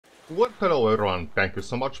Well, hello everyone, thank you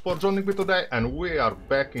so much for joining me today, and we are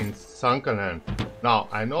back in Sunkenland. Now,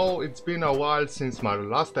 I know it's been a while since my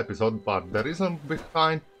last episode, but the reason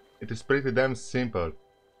behind it is pretty damn simple.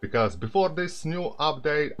 Because before this new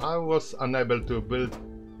update, I was unable to build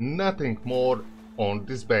nothing more on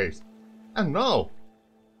this base. And now,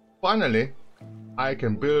 finally, I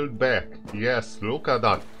can build back. Yes, look at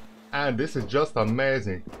that. And this is just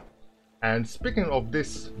amazing. And speaking of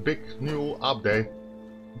this big new update,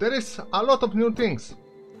 there is a lot of new things,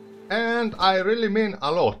 and I really mean a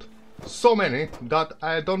lot. So many that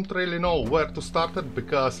I don't really know where to start it,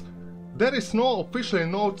 because there is no official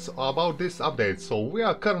notes about this update. So we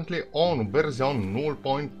are currently on version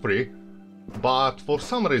 0.3, but for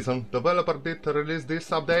some reason developer did release this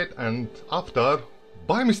update, and after,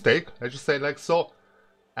 by mistake, I just say like so,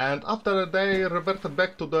 and after they reverted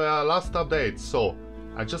back to the last update. So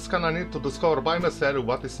I just kinda need to discover by myself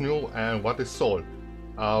what is new and what is old.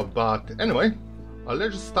 But anyway,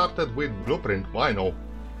 let's start it with blueprint, why no?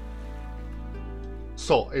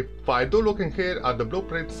 So if I do look in here at the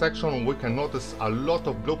blueprint section, we can notice a lot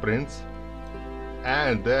of blueprints,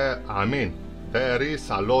 and there is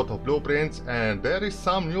a lot of blueprints, and there is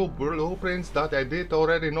some new blueprints that I did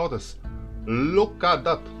already notice. Look at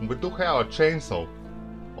that, we do have a chainsaw,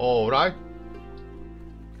 alright.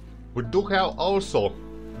 We do have also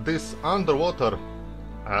this underwater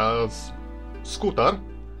scooter.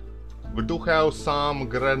 We do have some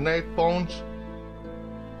grenade punch,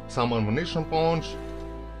 some ammunition punch.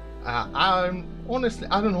 Honestly,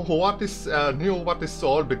 I don't know what is new, what is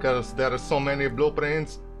old, because there are so many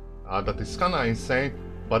blueprints that is kinda insane.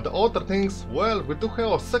 But the other things, well, we do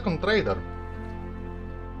have a second trader,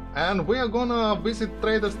 and we are gonna visit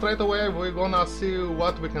trader straight away. We're gonna see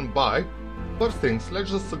what we can buy. First things,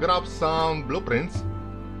 let's just grab some blueprints,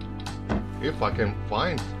 if I can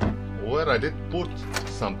find where I did put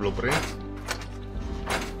some blueprints,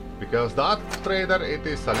 because that trader, it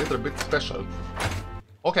is a little bit special.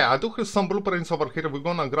 Okay, I do have some blueprints over here. We're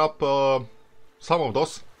gonna grab some of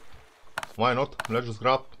those. Why not? Let's just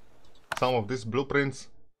grab some of these blueprints.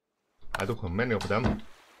 I do have many of them.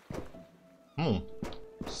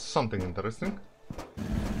 Something interesting.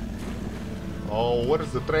 Oh, where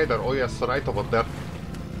is the trader? Oh yes, right over there.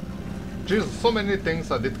 Jesus, so many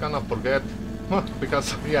things I did kind of forget.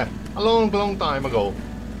 Because, yeah, a long time ago.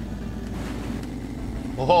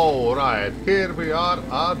 Alright, here we are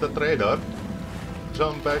at the trader.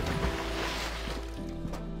 Jump back.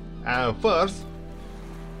 And first,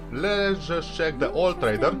 let's just check the old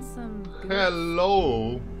trader.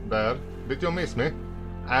 Hello there, did you miss me?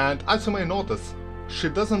 And as you may notice, she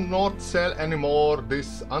does not sell anymore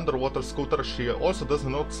this underwater scooter. She also does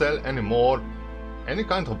not sell anymore any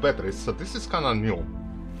kind of batteries, so this is kinda new.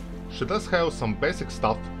 She does have some basic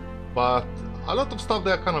stuff, but a lot of stuff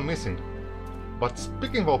they are kinda missing. But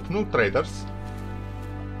speaking of new traders,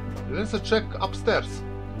 let's check upstairs.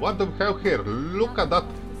 What do we have here? Look at that.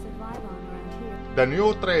 The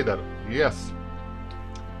new trader, yes.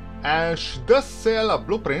 And she does sell a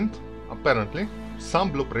blueprint, apparently, some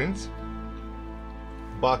blueprints.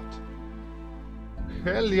 But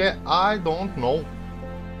hell yeah, I don't know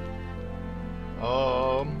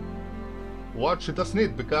what she does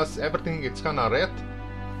need, because everything is kinda red.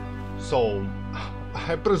 So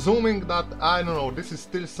I'm presuming that, I don't know, this is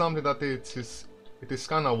still something that it is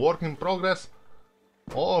kinda work in progress,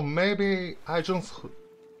 or maybe I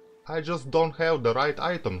just don't have the right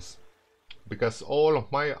items, because all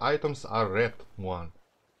of my items are red one.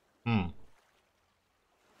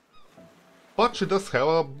 But she does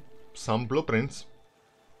have some blueprints.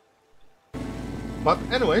 But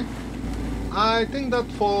anyway, I think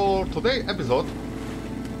that for today's episode,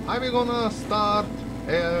 I'm gonna start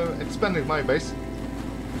expanding my base,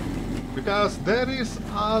 because there is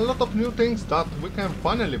a lot of new things that we can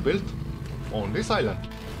finally build on this island.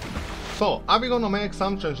 So I'm gonna make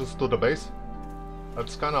some changes to the base.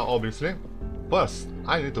 That's kinda obviously. First,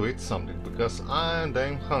 I need to eat something, because I'm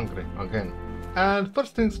damn hungry again. And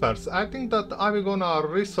first things first, I think that I'm gonna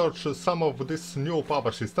research some of this new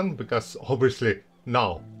power system, because obviously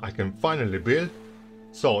now I can finally build.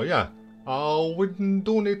 So yeah, we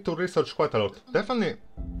do need to research quite a lot. Definitely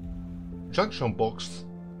junction box,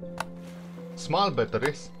 small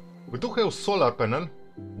batteries. We do have solar panel,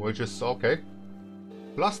 which is okay.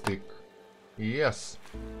 Plastic, yes.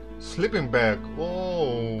 Sleeping bag,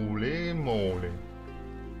 holy moly.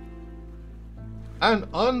 And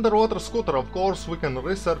underwater scooter, of course, we can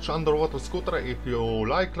research underwater scooter if you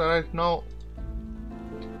like right now.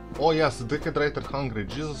 Oh yes, dehydrated hungry,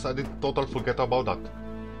 Jesus, I did totally forget about that.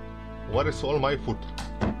 Where is all my food?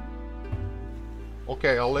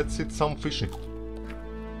 Okay, let's eat some fishing.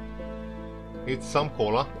 eat some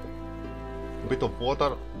cola. A bit of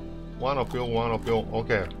water. One of you, one of you.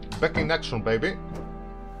 Okay, back in action, baby.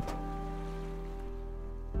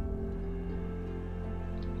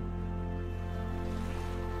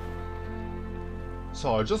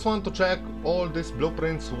 So I just want to check all these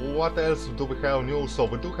blueprints. What else do we have new? So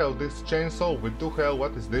we do have this chainsaw. We do have,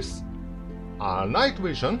 what is this? Night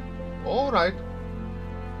vision. Alright.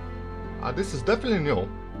 This is definitely new.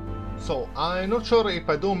 So I'm not sure if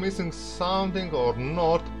I do missing something or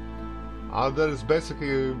not. There is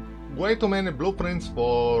basically way too many blueprints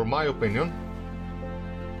for my opinion.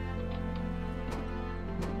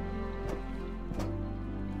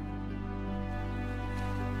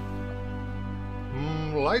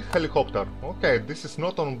 Light helicopter. Okay, this is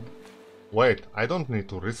not on... Wait, I don't need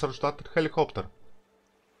to research that helicopter.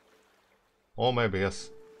 Oh, maybe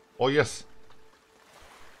yes. Oh, yes.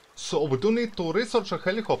 So we do need to research a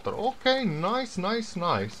helicopter. Okay, nice, nice,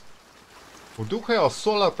 nice. We do have a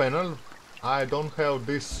solar panel. I don't have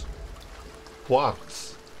this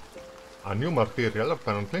quartz. A new material,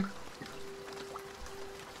 apparently.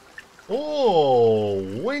 Oh,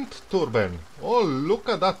 wind turbine. Oh, look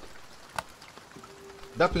at that.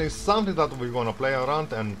 Definitely something that we're gonna play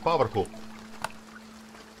around, and power hook.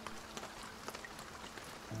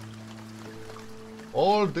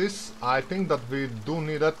 All this, I think that we do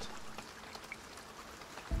need it.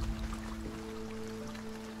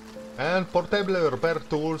 And portable repair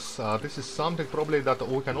tools, this is something probably that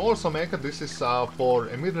we can also make. This is for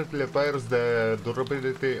immediately repairs the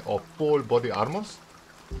durability of full body armors.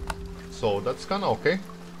 So that's kinda okay.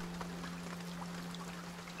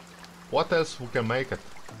 What else we can make it?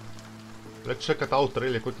 Let's check it out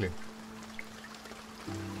really quickly.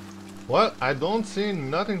 Well, I don't see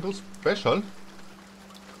nothing too special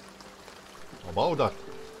about that.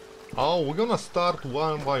 Oh, we're gonna start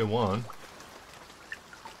one by one.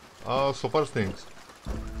 So first things.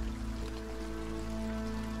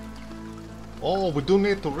 Oh, we do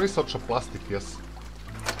need to research a plastic, yes.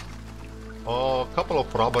 A couple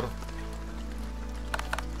of rubber.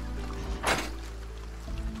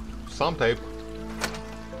 Some tape.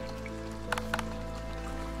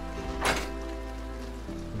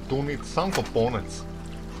 Do need some components.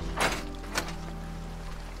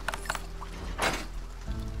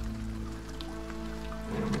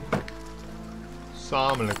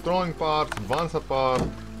 Some electronic parts, advanced parts.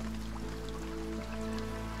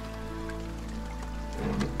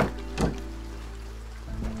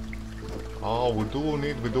 Oh, we do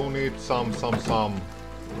need some.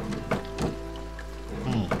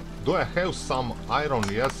 Do I have some iron?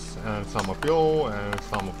 Yes, and some of you, and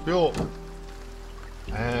some of you.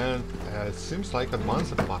 And it seems like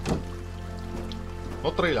advanced part.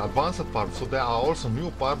 Not really advanced part, so there are also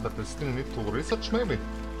new parts that I still need to research maybe.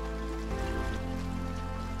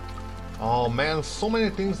 Oh man, so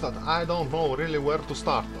many things that I don't know really where to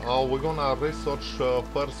start. We're gonna research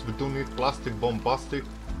first. We do need plastic, bombastic.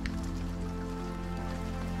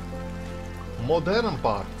 Modern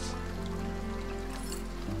parts.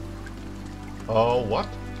 What?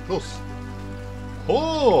 Plus.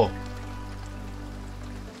 Oh!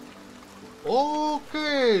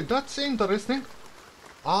 Okay, that's interesting.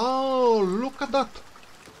 Oh, look at that.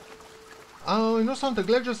 You know something,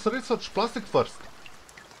 let's just research plastic first.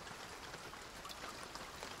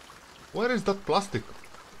 Where is that plastic?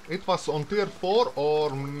 It was on tier 4 or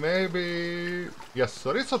maybe... Yes,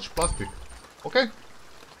 research plastic. Okay.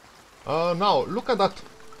 Now, look at that.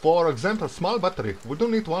 For example, small battery. We do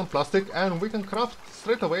need one plastic and we can craft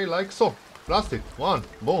straight away like so. Plastic, one,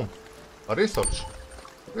 boom. Research.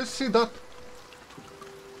 Let's see that.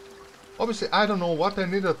 Obviously, I don't know what I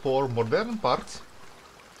needed for modern parts.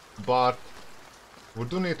 But we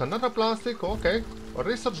do need another plastic, okay.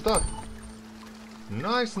 Research that.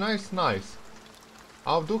 Nice, nice, nice.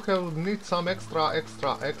 I do need some extra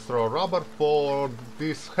rubber for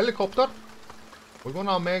this helicopter. We're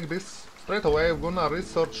gonna make this straight away. We're gonna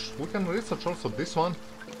research. We can research also this one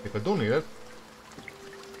if I do need it.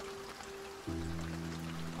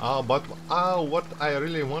 But what I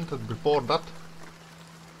really wanted before that.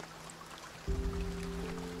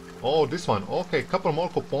 Oh, this one. Okay, couple more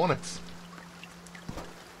components.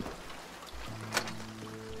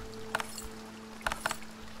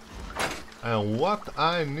 And what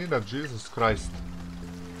I needed, Jesus Christ.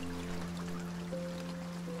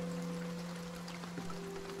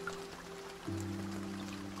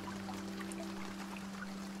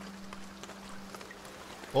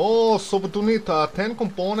 Oh, so we do need 10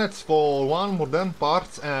 components for one modern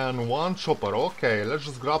parts and one chopper. Okay, let's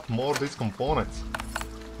just grab more of these components.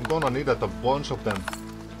 I'm gonna need a bunch of them.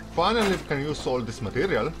 Finally, we can use all this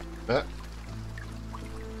material.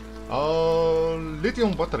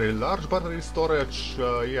 lithium battery, large battery storage,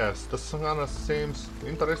 yes, this kinda seems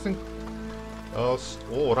interesting. Oh,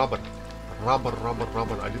 rubber. Rubber.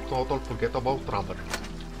 I did totally forget about rubber.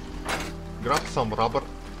 Grab some rubber.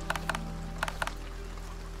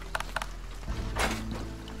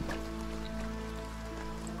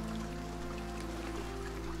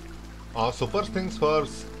 So first things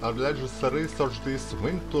first, let's just research this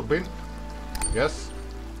wind turbine. Yes.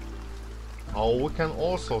 We can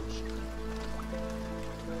also...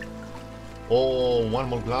 one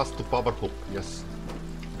more glass to power hoop, yes.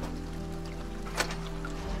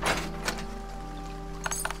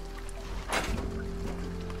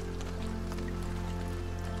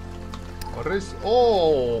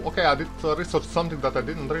 Okay, I did research something that I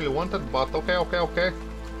didn't really wanted, but okay.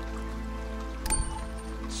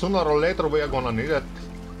 Sooner or later we are gonna need it.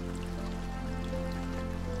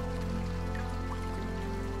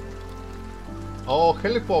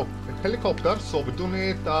 Helicopter, so we do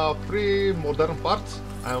need 3 modern parts,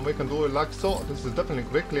 and we can do it like so. This is definitely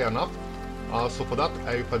quickly enough. So for that,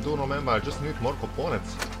 if I do remember, I just need more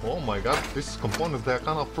components. Oh my god, these components, they are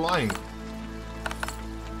kind of flying.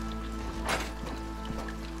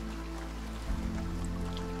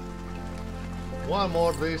 One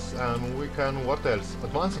more this, and we can, what else?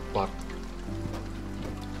 Advanced part.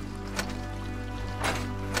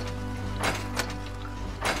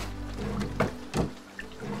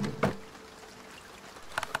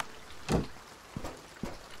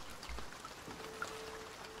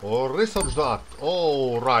 Or research that.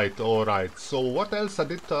 Alright. So what else I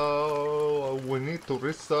did we need to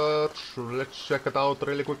research? Let's check it out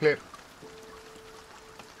really quickly.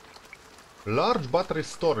 Large battery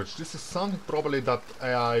storage. This is something probably that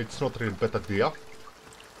it's not really bad idea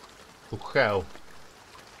to have.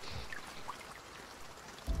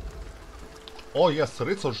 Oh yes,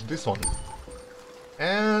 research this one.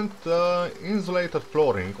 And insulated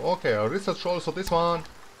flooring. Okay, I research also this one.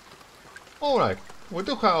 Alright, we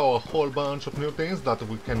do have a whole bunch of new things that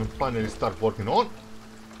we can finally start working on.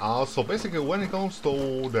 So basically when it comes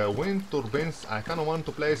to the wind turbines, I kinda want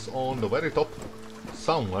to place on the very top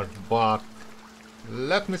somewhere, but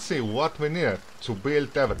let me see what we need to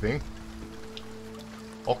build everything.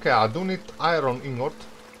 Okay, I do need iron ingot,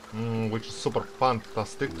 which is super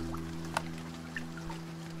fantastic.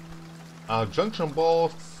 Junction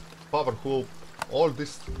bolts, power hoop, all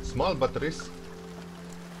these small batteries.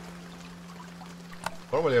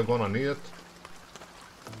 Probably I'm gonna need it.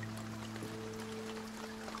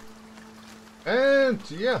 And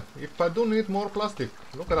yeah, if I do need more plastic,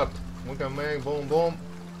 look at that. We can make boom.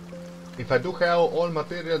 If I do have all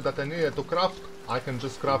material that I needed to craft, I can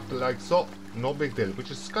just craft like so, no big deal,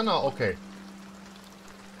 which is kinda okay.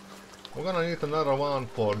 We're gonna need another one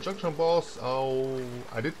for junction bolts.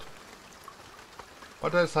 I did.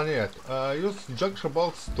 What else I need? Use junction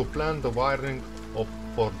bolts to plan the wiring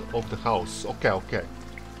of the house. Okay.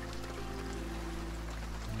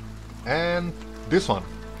 And this one,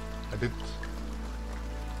 I did.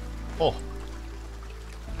 Oh.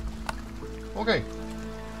 Okay.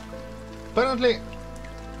 Apparently,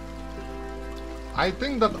 I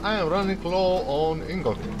think that I am running low on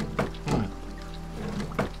ingot.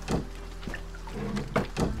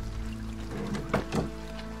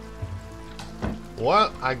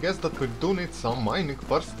 Well, I guess that we do need some mining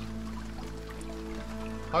first.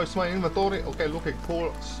 How is my inventory? Okay, looking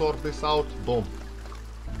cool. Sort this out. Boom.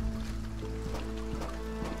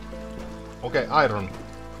 Okay, iron.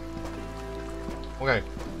 Okay.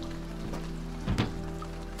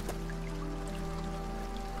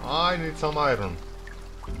 I need some iron.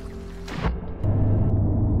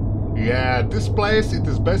 Yeah, this place, it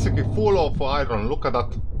is basically full of iron. Look at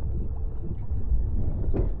that.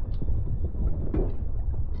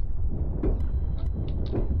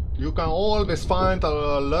 You can always find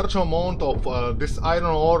a large amount of this iron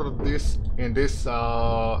ore in this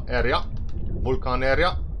area, Vulcan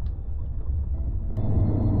area.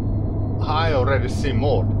 I already see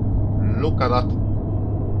more. Look at that.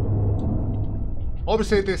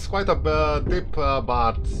 Obviously it is quite a deep,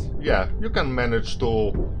 but yeah, you can manage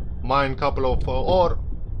to mine a couple of ore,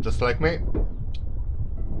 just like me.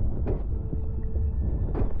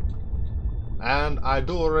 And I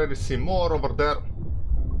do already see more over there.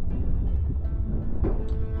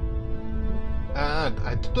 And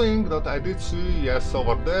I think that I did see, yes,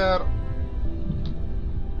 over there.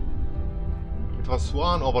 It was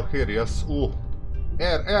one over here, yes. Ooh.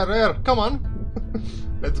 Air, come on!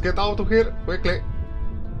 Let's get out of here, quickly.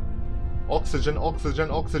 Oxygen.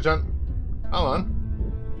 Come on.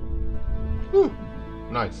 Whew.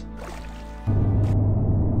 Nice.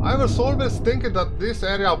 I was always thinking that this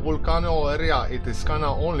area, volcano area, it is kinda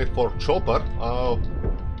only for chopper,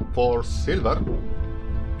 for silver.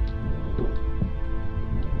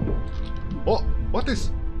 Oh, what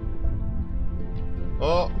is?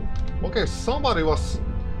 Okay, somebody was,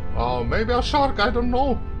 maybe a shark, I don't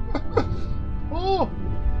know. Oh,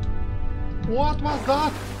 what was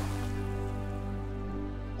that?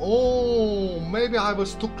 Oh, maybe I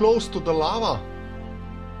was too close to the lava.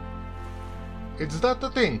 It's that the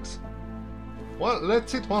things. Well,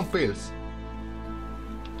 let's eat one pills.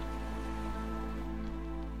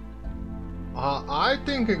 I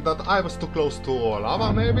thinking that I was too close to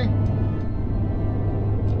lava, maybe?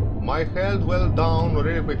 My health went down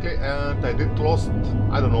really quickly and I did lost,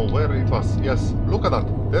 I don't know where it was. Yes, look at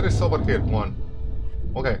that. There is over here one.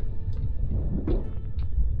 Okay.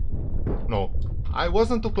 No, I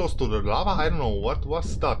wasn't too close to the lava. I don't know what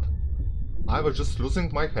was that. I was just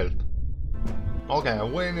losing my health. Okay,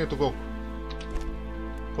 we need to go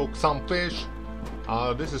cook some fish.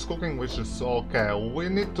 This is cooking, which is okay. We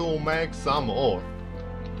need to make some ore.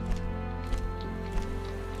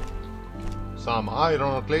 Some iron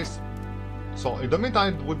at least. So in the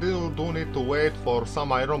meantime we do need to wait for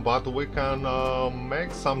some iron, but we can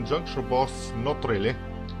make some juncture boss, not really.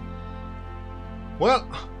 Well,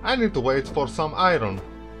 I need to wait for some iron.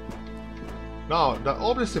 Now, the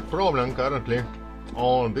obvious problem currently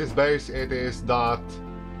on this base, it is that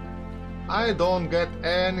I don't get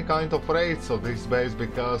any kind of raids of this base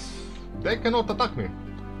because they cannot attack me.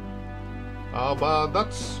 But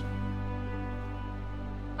that's...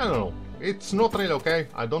 I don't know. It's not really okay.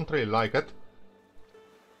 I don't really like it.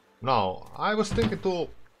 Now, I was thinking to...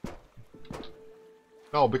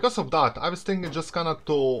 Now, because of that, I was thinking just kinda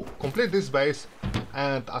to complete this base,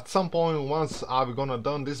 and at some point, once I'm gonna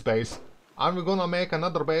done this base, I'm gonna make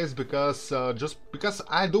another base because just because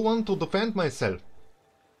I do want to defend myself.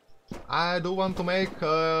 I do want to make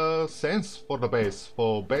sense for the base,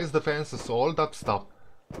 for base defenses, all that stuff.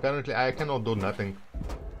 Currently, I cannot do nothing.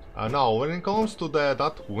 Now, when it comes to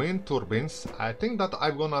that wind turbines, I think that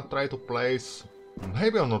I'm gonna try to place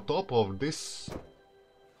maybe on the top of this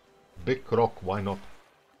big rock. Why not?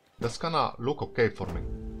 That's gonna look okay for me.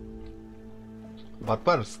 But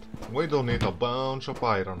first, we do need a bunch of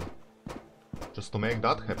iron just to make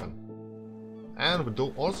that happen. And we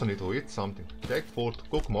do also need to eat something. Take food,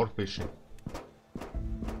 cook more fishing.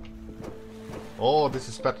 Oh, this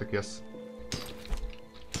is perfect, yes.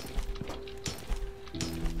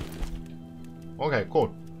 Okay,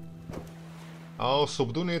 cool. So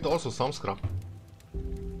we do need also some scrap.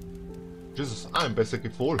 Jesus, I'm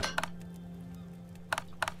basically full.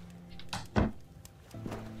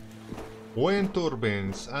 Wind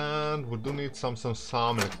turbines, and we do need some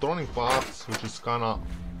electronic parts, which is kinda...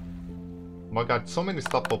 My god, so many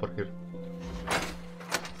stuff over here.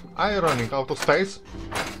 I'm running out of space.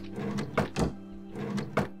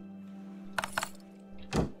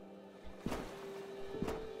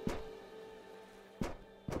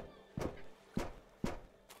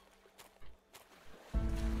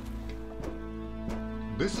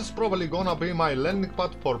 This is probably gonna be my landing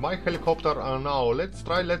pad for my helicopter, and now let's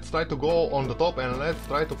try to go on the top and let's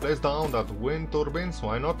try to place down that wind turbines,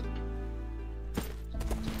 why not?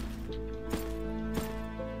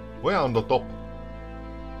 We're on the top.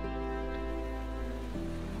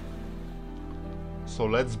 So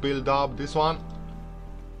let's build up this one.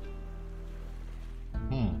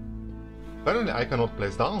 Apparently I cannot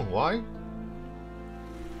place down, why?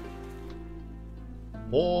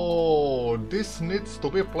 Oh, this needs to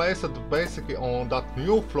be placed basically on that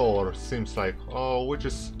new floor, seems like, which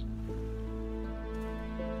is...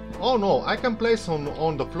 Oh no, I can place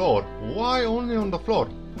on the floor. Why only on the floor?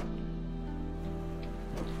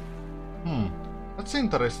 That's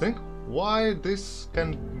interesting. Why this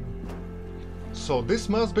can... So this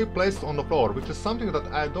must be placed on the floor, which is something that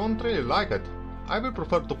I don't really like it. I will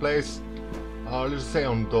prefer to place, let's say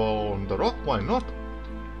on the rock, why not?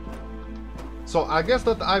 So I guess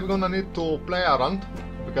that I'm gonna need to play around,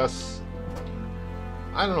 because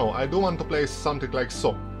I don't know, I do want to play something like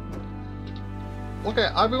so. Okay,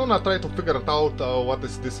 I'm gonna try to figure it out what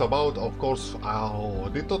is this about. Of course, I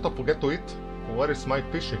did not forget to eat. Where is my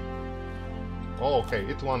fishing? Oh, okay,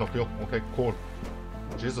 eat one of you. Okay, cool.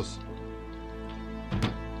 Jesus.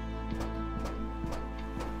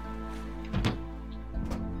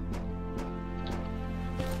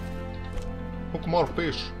 Cook more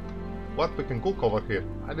fish. What we can cook over here?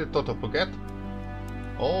 I did not forget.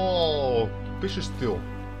 Oh, fish stew.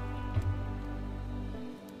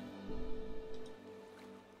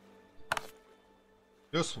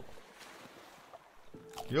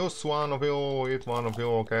 Use one of you, eat one of you,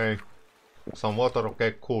 okay. Some water,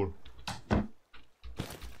 okay, cool.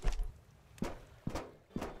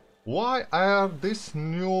 Why are this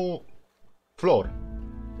new floor?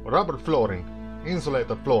 Rubber flooring,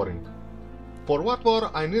 insulated flooring. For what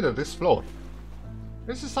for I needed this floor?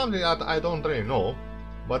 This is something that I don't really know,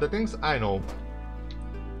 but the things I know.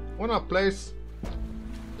 When I place...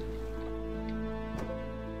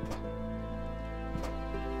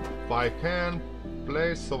 If I can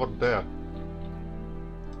place over there.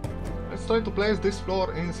 Let's try to place this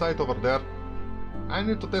floor inside over there. I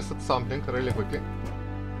need to test something really quickly.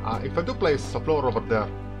 If I do place a floor over there,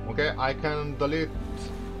 okay, I can delete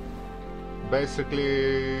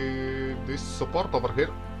basically this support over here.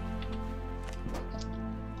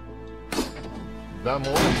 That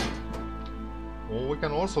one. We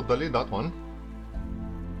can also delete that one.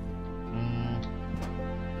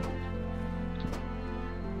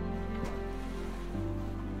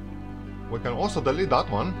 We can also delete that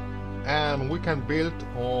one. And we can build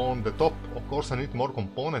on the top. Of course I need more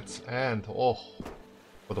components and oh,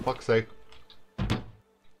 for the fuck's sake,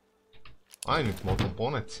 I need more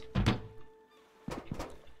components.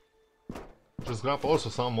 Just grab also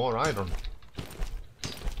some more iron.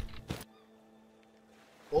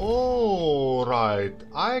 Alright,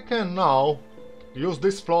 I can now use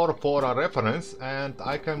this floor for a reference and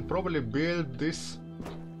I can probably build this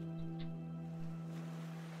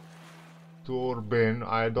turbine.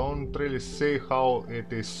 I don't really see how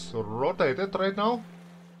it is rotated right now.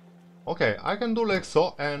 Okay, I can do like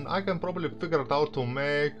so, and I can probably figure it out to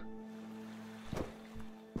make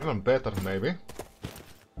even better maybe.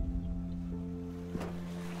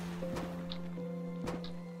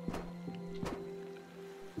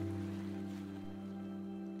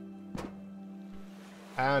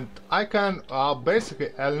 And I can basically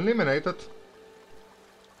eliminate it.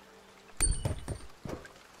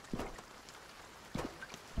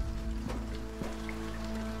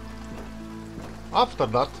 After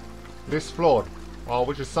that, this floor,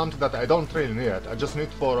 which is something that I don't really need. I just need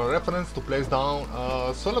for a reference to place down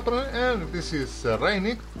solar panel, and this is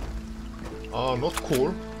raining. Not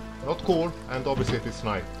cool, and obviously it is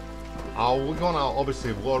night. We're gonna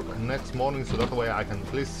obviously work next morning, so that way I can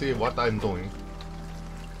at least see what I'm doing.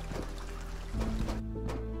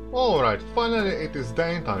 Alright, finally it is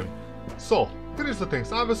daytime. So, here is the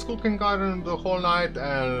things. I was cooking iron the whole night,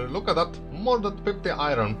 and look at that, more than 50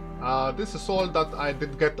 iron. This is all that I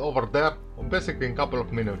did get over there, basically in a couple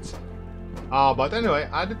of minutes. But anyway,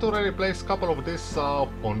 I did already place a couple of this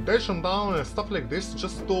foundation down and stuff like this,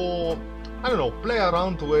 just to, I don't know, play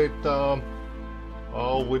around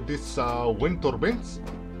with these wind turbines.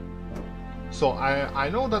 So I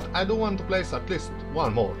know that I do want to place at least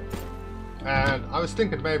one more. And I was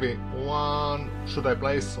thinking maybe one should I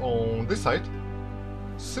place on this side.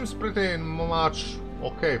 Seems pretty much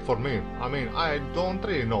okay for me. I mean, I don't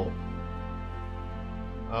really know.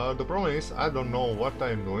 The problem is I don't know what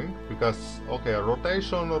I'm doing, because okay,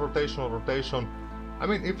 rotation. I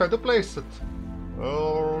mean, if I do place it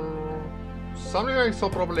something like so,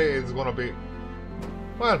 probably it's gonna be,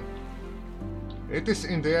 well, it is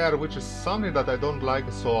in the air, which is something that I don't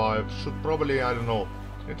like, so I should probably, I don't know,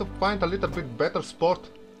 need to find a little bit better spot.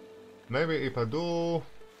 Maybe if I do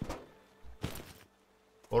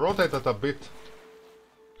rotate it a bit.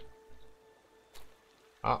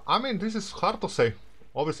 I mean, this is hard to say.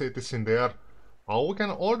 Obviously it is in the air. We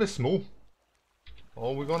can always move.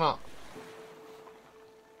 We're gonna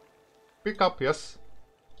pick up, yes.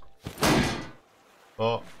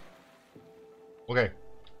 Okay.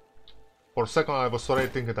 For a second I was already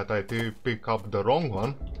thinking that I did pick up the wrong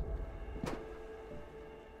one.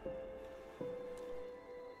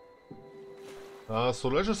 So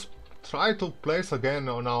let's just try to place again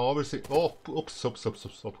now, obviously. Oh, oops.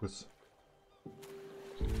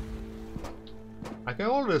 I can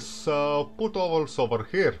always put ovals over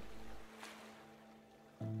here.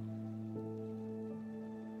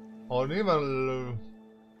 Or even...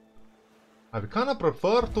 I kinda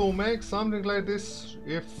prefer to make something like this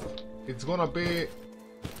if it's gonna be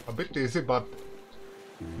a bit easy, but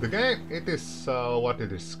the game, it is what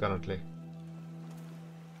it is currently.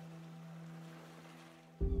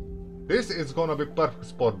 This is gonna be perfect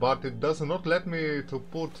spot, but it does not let me to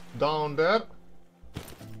put down there.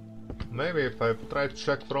 Maybe if I try to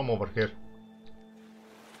check from over here.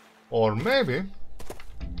 Or maybe...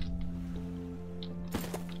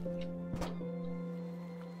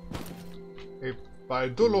 if I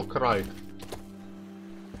do look right.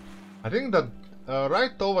 I think that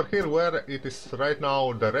right over here where it is right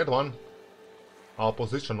now, the red one, our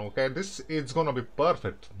position, okay, this is gonna be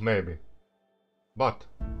perfect, maybe. But,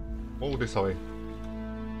 move this away.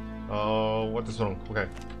 What is wrong? Okay.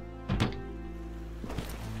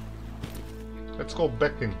 Let's go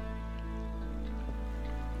back in.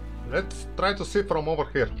 Let's try to see from over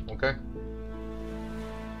here, okay?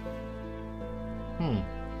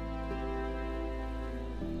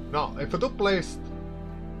 Now, if I do place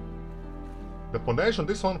the foundation,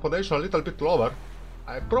 this one foundation a little bit lower,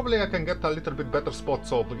 I can get a little bit better spot.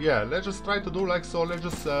 So yeah, let's just try to do like so. Let's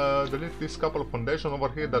just delete this couple of foundation over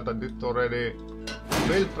here that I did already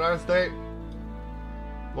build last day.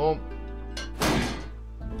 Boom.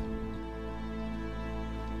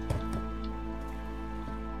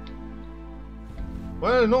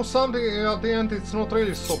 Well, no, something at the end it's not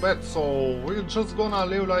really so bad, so we're just gonna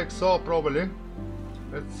leave like so probably.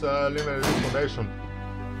 Let's eliminate this foundation.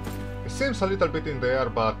 It seems a little bit in the air,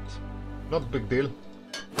 but not big deal.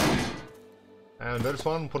 And there's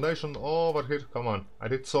one foundation over here. Come on, I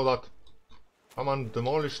did saw that. Come on,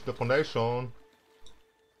 demolish the foundation.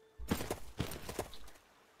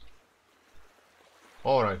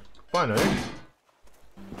 Alright, finally.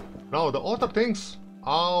 Now the other things,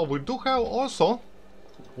 we do have also,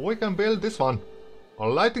 we can build this one, a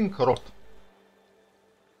lighting rod.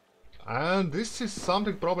 And this is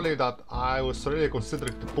something probably that I was really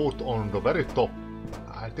considering to put on the very top.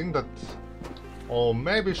 I think that, or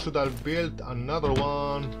maybe should I build another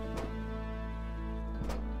one?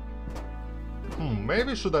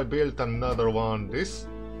 Maybe should I build another one, this?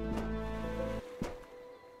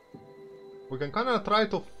 We can kinda try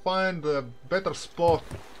to find a better spot.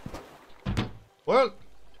 Well,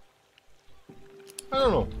 I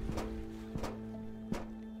don't know.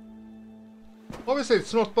 Obviously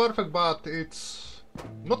it's not perfect, but it's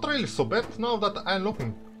not really so bad now that I'm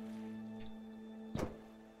looking.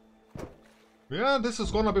 Yeah, this is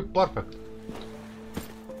gonna be perfect.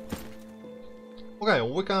 Okay,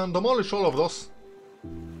 we can demolish all of those.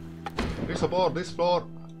 This aboard, this floor,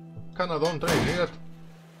 kinda don't really need it.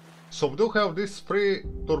 So we do have these 3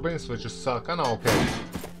 turbines, which is kinda okay.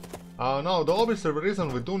 Now, the obvious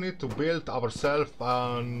reason we do need to build ourselves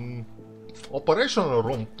an operational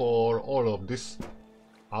room for all of this.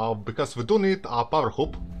 Because we do need a power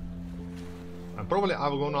hub. And probably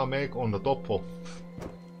I'm gonna make on the top of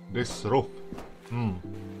this roof.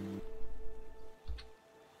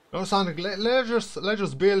 No, something. Let's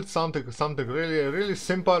just build something really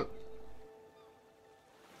simple.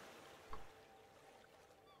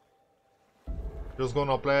 Just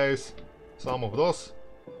gonna place some of those.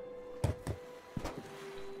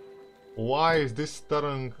 Why is this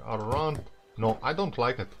turning around? No, I don't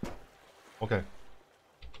like it. Okay.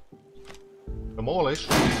 Demolish.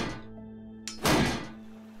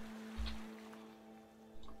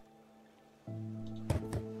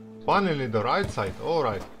 Finally the right side,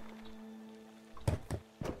 alright.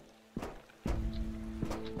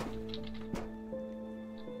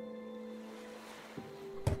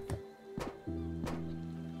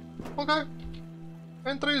 Okay.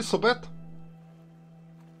 Entry is so bad.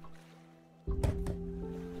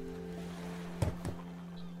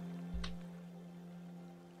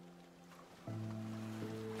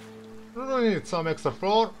 We need some extra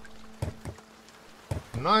floor.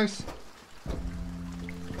 Nice.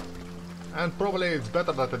 And probably it's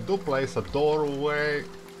better that I do place a doorway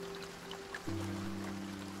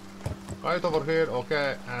right over here.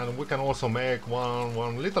 Okay, and we can also make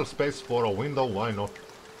one little space for a window. Why not?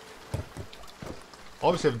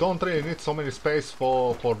 Obviously, we don't really need so many space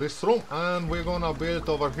for this room, and we're gonna build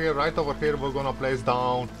over here. Right over here, we're gonna place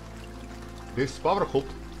down this power hook.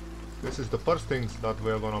 This is the first things that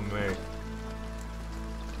we're gonna make.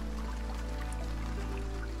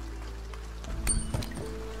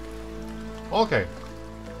 Okay.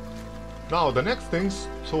 Now the next things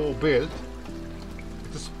to build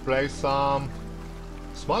is place some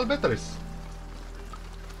small batteries,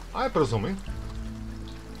 I'm presuming.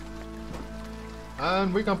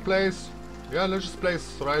 And we can place, yeah, let's just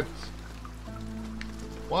place right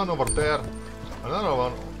one over there, another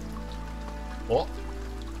one. Oh,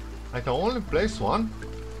 I can only place one.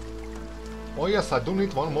 Oh yes, I do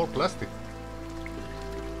need one more plastic.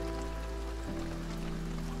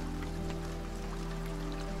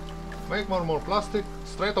 Make one more plastic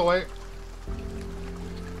straight away.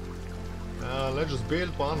 Let's just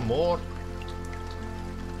build one more.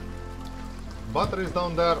 Batteries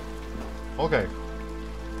down there. Okay.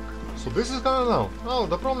 So this is gonna now. Now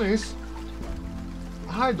the problem is,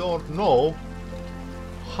 I don't know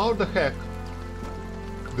how the heck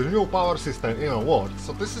the new power system even works.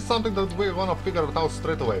 So this is something that we're gonna figure it out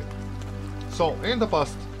straight away. So in the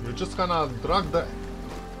past, you just gonna drag the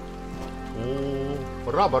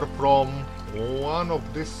rubber from one of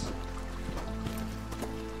this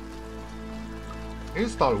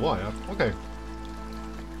install wire. Okay.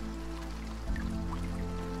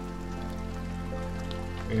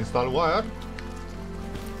 Install wire.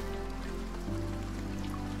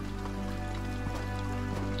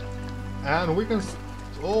 And we can...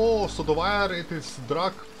 Oh, so the wire, it is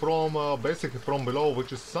dragged from basically from below,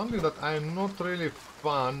 which is something that I'm not really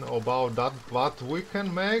fan about that, but we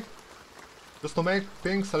can make, just to make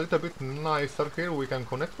things a little bit nicer here, we can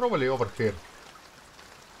connect probably over here.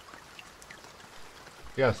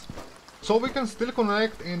 Yes, so we can still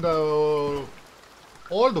connect in the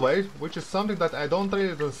old way, which is something that I don't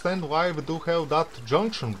really understand why we do have that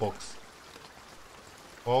junction box.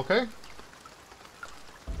 Okay.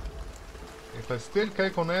 If I still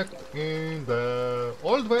can connect in the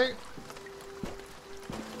old way.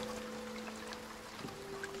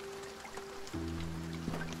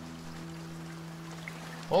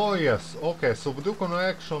 Oh yes, okay, so we do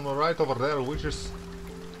connection right over there, which is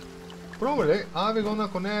probably I'm gonna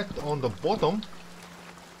connect on the bottom,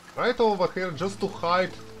 right over here, just to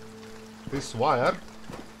hide this wire.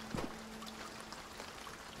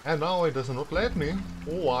 And now it does not let me.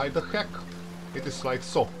 Why the heck? It is like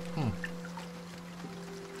so.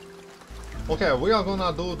 Okay, we are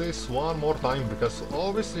gonna do this one more time, because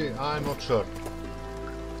obviously I'm not sure.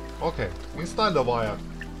 Okay, install the wire.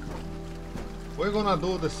 We're gonna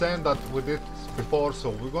do the same that we did before, so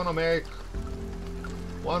we're gonna make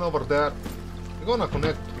one over there. We're gonna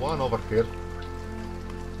connect one over here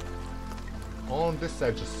on these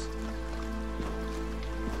edges.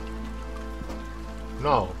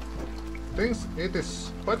 Now, things, it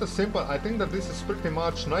is quite simple. I think that this is pretty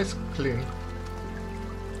much nice clean.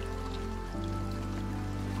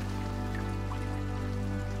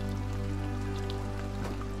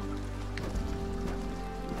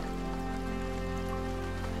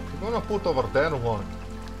 I'm gonna put over there one.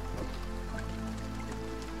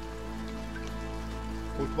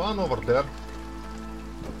 Put one over there.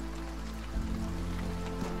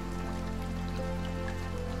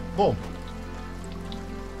 Boom.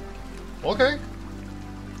 Okay.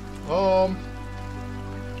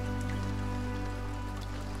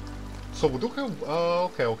 So we do have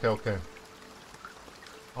okay.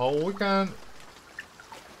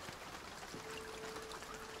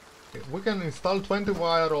 We can install 20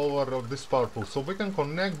 wire over this purple, so we can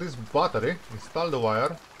connect this battery, install the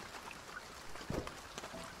wire.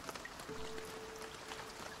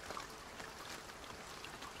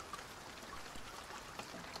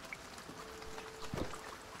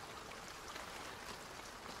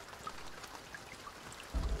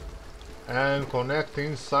 And connect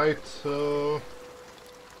inside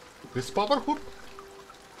this power hook,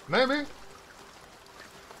 maybe?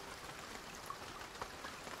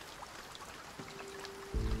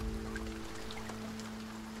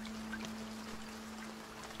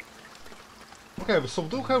 Okay, so we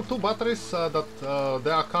do have two batteries that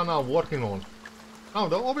they are kinda working on. Now,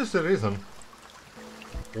 the obvious reason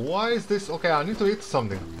why is this... Okay, I need to eat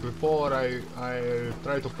something before I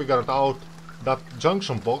try to figure it out, that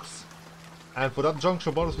junction box. And for that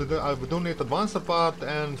junction box we do need advanced part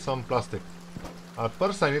and some plastic.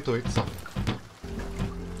 First I need to eat something.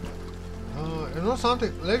 You know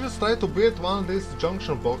something, let's just try to build one of these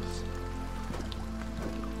junction boxes.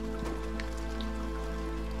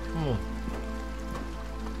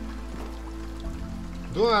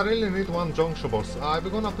 Do I really need one junction box? I'm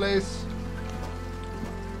gonna place...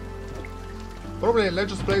 Probably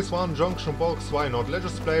let's just place one junction box, why not? Let's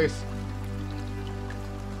just place...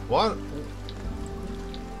 One...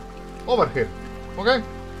 Over here, okay?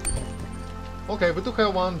 Okay, we do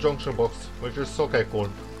have one junction box, which is okay, cool.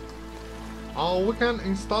 We can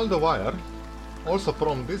install the wire, also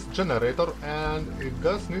from this generator, and it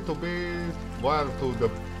does need to be wired to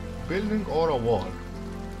the building or a wall.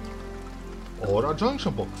 Or a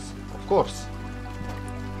junction box, of course.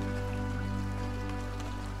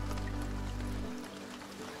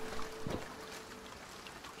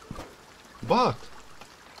 But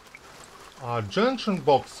a junction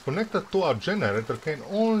box connected to a generator can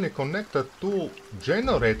only connect to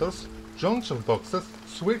generators, junction boxes,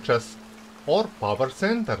 switches, or power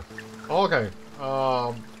center. Okay.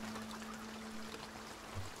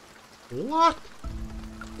 What?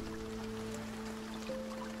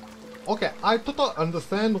 Okay, I totally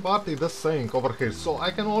understand what it is saying over here, so I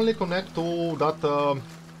can only connect to that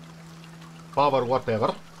power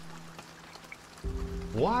whatever.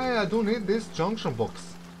 Why I do need this junction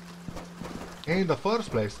box in the first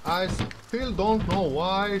place? I still don't know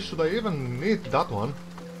why should I even need that one.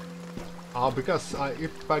 Because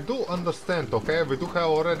if I do understand, okay, we do have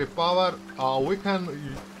already power, we can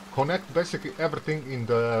connect basically everything in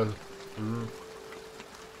the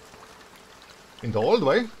old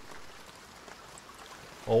way.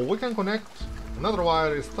 Or we can connect another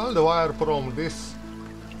wire, install the wire from this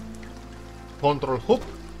control hoop.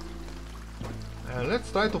 And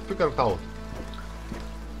let's try to figure it out.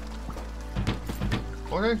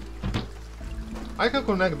 Okay. I can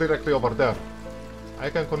connect directly over there. I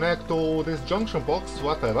can connect to this junction box,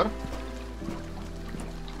 whatever.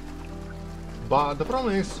 But the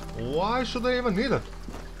problem is, why should I even need it?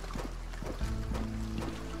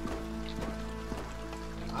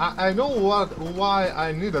 I know why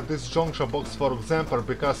I needed this junction box, for example,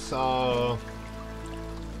 because no,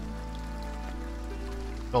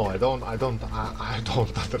 I don't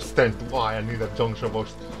understand why I need a junction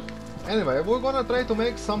box. Anyway, we're gonna try to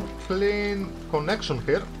make some clean connection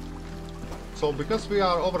here. So because we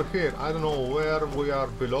are over here, I don't know where we are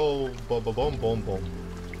below. Boom, boom, boom, boom, boom.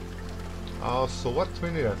 So what we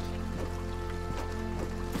needed?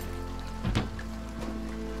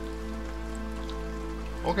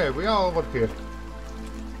 Okay, we are over here.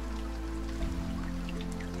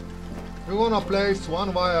 We're gonna place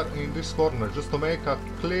one wire in this corner just to make a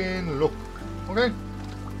clean look. Okay?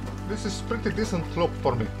 This is pretty decent look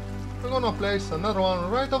for me. We're gonna place another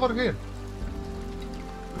one right over here.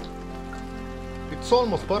 It's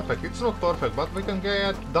almost perfect. It's not perfect, but we can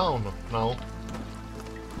get down now.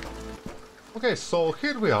 Okay, so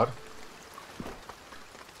here we are.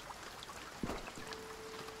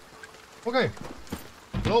 Okay.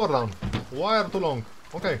 Lower down. Wire too long.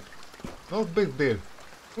 Okay. No big deal.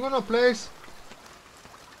 I'm gonna place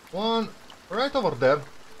one right over there.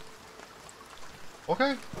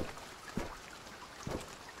 Okay.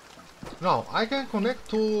 Now I can connect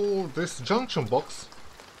to this junction box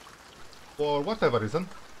for whatever reason,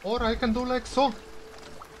 or I can do like so.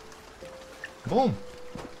 Boom.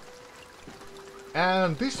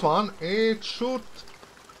 And this one, it should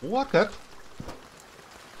work it.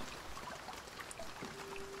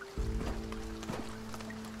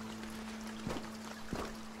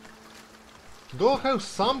 Do I have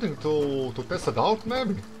something to test it out,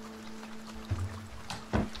 maybe?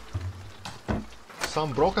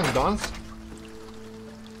 Some broken guns?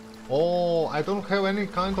 Oh, I don't have any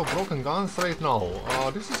kind of broken guns right now.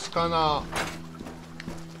 This is kinda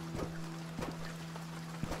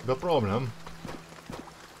the problem.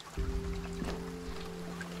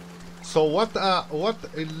 So let's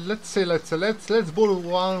build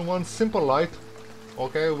one simple light.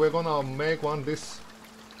 Okay, we're gonna make one this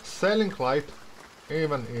sailing light,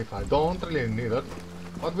 even if I don't really need it.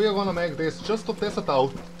 But we're gonna make this just to test it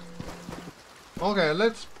out. Okay,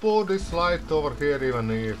 let's put this light over here,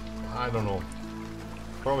 even if, I don't know.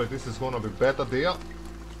 Probably this is gonna be better idea.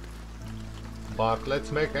 But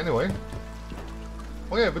let's make anyway.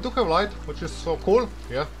 Okay, we do have light, which is so cool.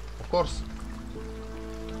 Yeah, of course.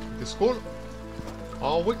 It is cool.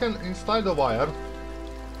 We can install the wire.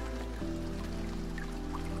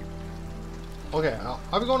 Okay,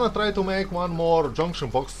 I'm gonna try to make one more junction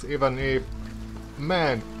box, even if...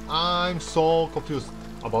 Man, I'm so confused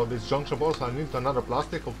about this junction box. I need another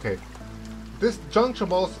plastic. Okay. This junction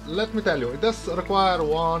box, let me tell you, it does require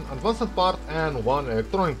one advanced part and one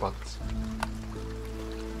electronic part.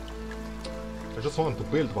 I just want to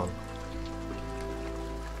build one.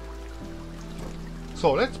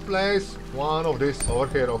 So let's place one of these over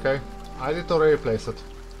here, okay? I did already place it.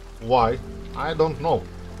 Why? I don't know.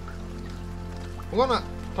 We're gonna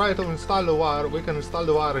try to install the wire. We can install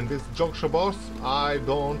the wire in this junction box. I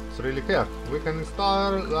don't really care. We can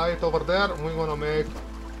install right over there. We're gonna make...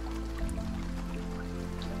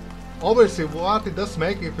 Obviously, what it does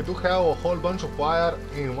make, if you do have a whole bunch of wire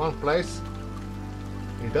in one place,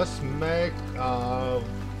 it does make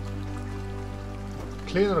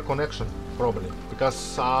cleaner connection, probably,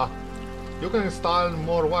 because you can install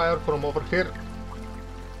more wire from over here,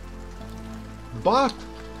 but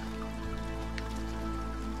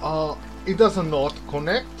it does not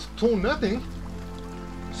connect to nothing.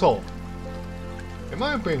 So, in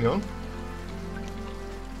my opinion,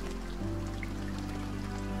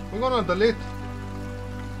 we're gonna delete,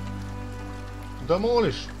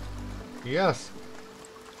 demolish, yes,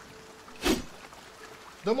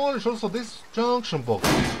 demolish also this junction box.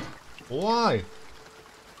 Why?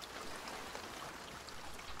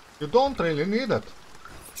 You don't really need it.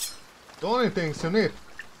 The only things you need,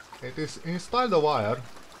 it is install the wire.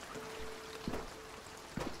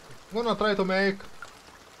 I'm gonna try to make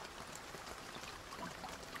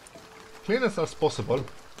cleanest as possible.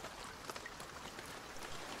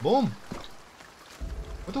 Boom.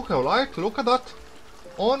 We do have light, look at that.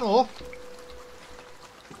 On, off.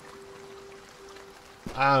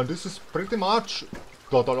 And this is pretty much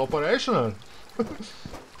total operational.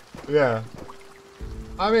 Yeah.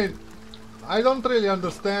 I mean, I don't really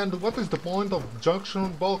understand what is the point of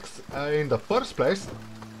junction box in the first place.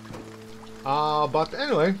 But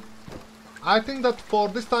anyway, I think that for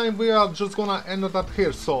this time we are just gonna end that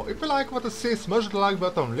here, so if you like what you see, smash the like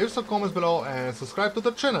button, leave some comments below and subscribe to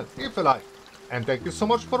the channel if you like. And thank you so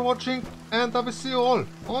much for watching, and I will see you all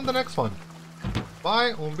on the next one.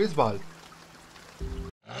 Bye and bis bald.